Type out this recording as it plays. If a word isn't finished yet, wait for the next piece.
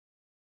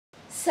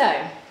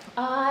So,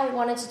 I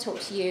wanted to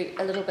talk to you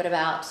a little bit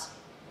about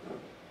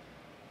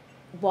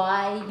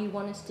why you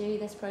wanted to do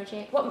this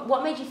project.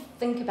 What made you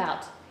think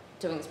about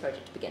doing this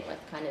project to begin with?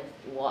 Kind of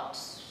what,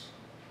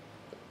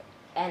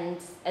 and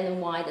then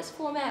why this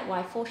format?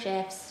 Why 4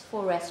 chefs,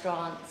 4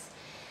 restaurants?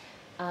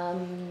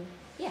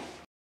 Yeah.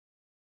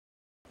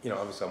 You know,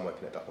 obviously I'm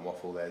working at Duck and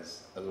Waffle.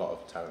 There's a lot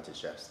of talented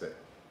chefs that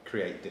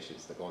create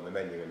dishes that go on the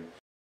menu, and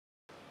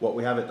what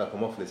we have at Duck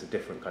and Waffle is a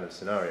different kind of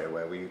scenario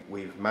where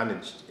we've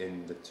managed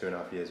in the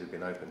 2.5 years we've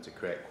been open to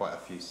create quite a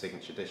few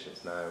signature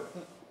dishes. Now,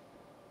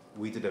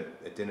 we did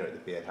a dinner at the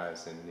Beard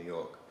House in New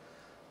York,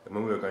 and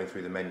when we were going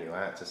through the menu,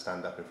 I had to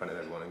stand up in front of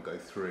everyone and go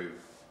through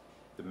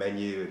the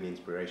menu and the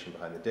inspiration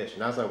behind the dish.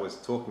 And as I was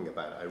talking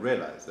about it, I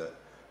realised that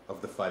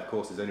of the 5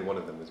 courses, only one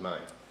of them was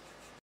mine.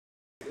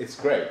 It's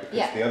great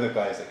because the other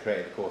guys that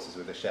created the courses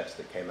were the chefs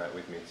that came out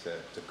with me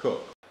to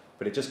cook.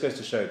 But it just goes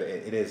to show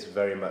that it is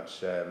very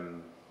much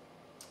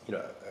you know,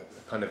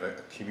 a kind of a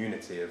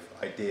community of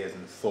ideas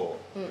and thought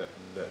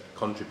that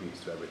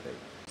contributes to everything.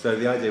 So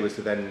the idea was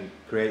to then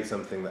create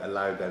something that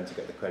allowed them to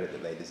get the credit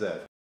that they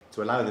deserve.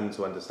 To allow them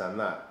to understand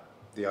that,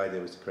 the idea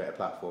was to create a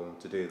platform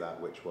to do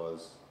that, which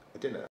was a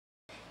dinner.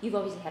 You've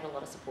obviously had a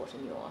lot of support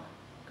in your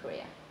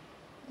career.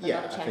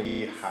 Yeah, I think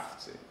you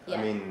have to. Yeah.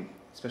 I mean,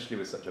 especially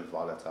with such a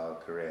volatile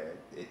career,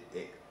 it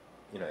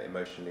you know,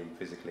 emotionally,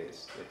 physically,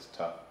 it's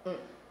tough.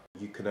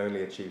 You can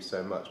only achieve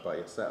so much by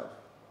yourself.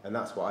 And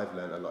that's what I've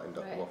learned a lot in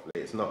Duck and Waffle.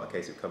 It's not a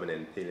case of coming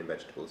in, peeling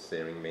vegetables,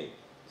 searing meat,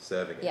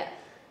 serving it. Yeah.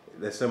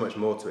 There's so much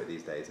more to it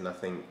these days, and I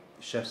think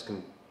chefs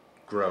can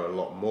grow a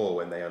lot more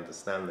when they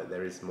understand that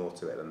there is more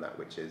to it than that,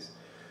 which is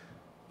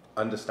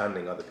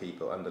understanding other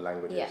people, other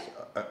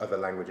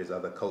languages,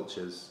 other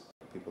cultures.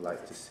 People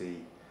like to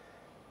see,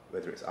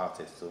 whether it's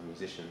artists or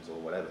musicians or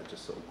whatever,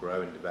 just sort of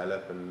grow and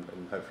develop and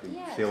hopefully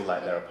feel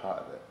like they're a part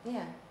of it.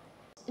 Yeah.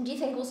 And do you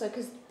think also,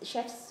 because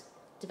chefs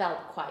develop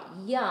quite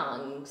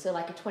young, so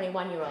like a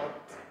 21-year-old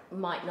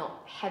might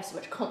not have so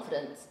much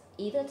confidence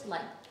either to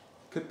like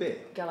could be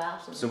go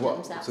out and so do what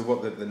themselves. So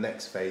what the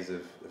next phase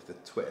of the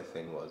Twitter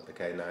thing was,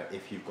 okay, now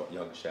if you've got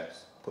young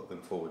chefs, put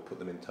them forward, put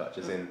them in touch,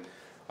 as in,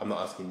 I'm not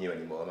asking you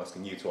anymore, I'm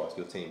asking you to ask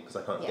your team, because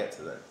I can't get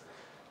to them.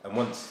 And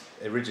once,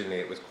 originally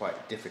it was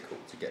quite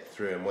difficult to get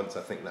through, and once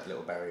I think that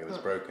little barrier was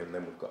broken,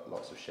 then we've got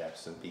lots of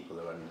chefs and people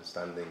who are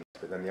understanding.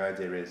 But then the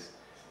idea is,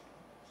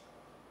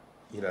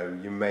 you know,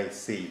 you may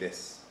see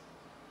this,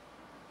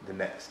 the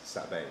next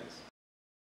Sat Baines.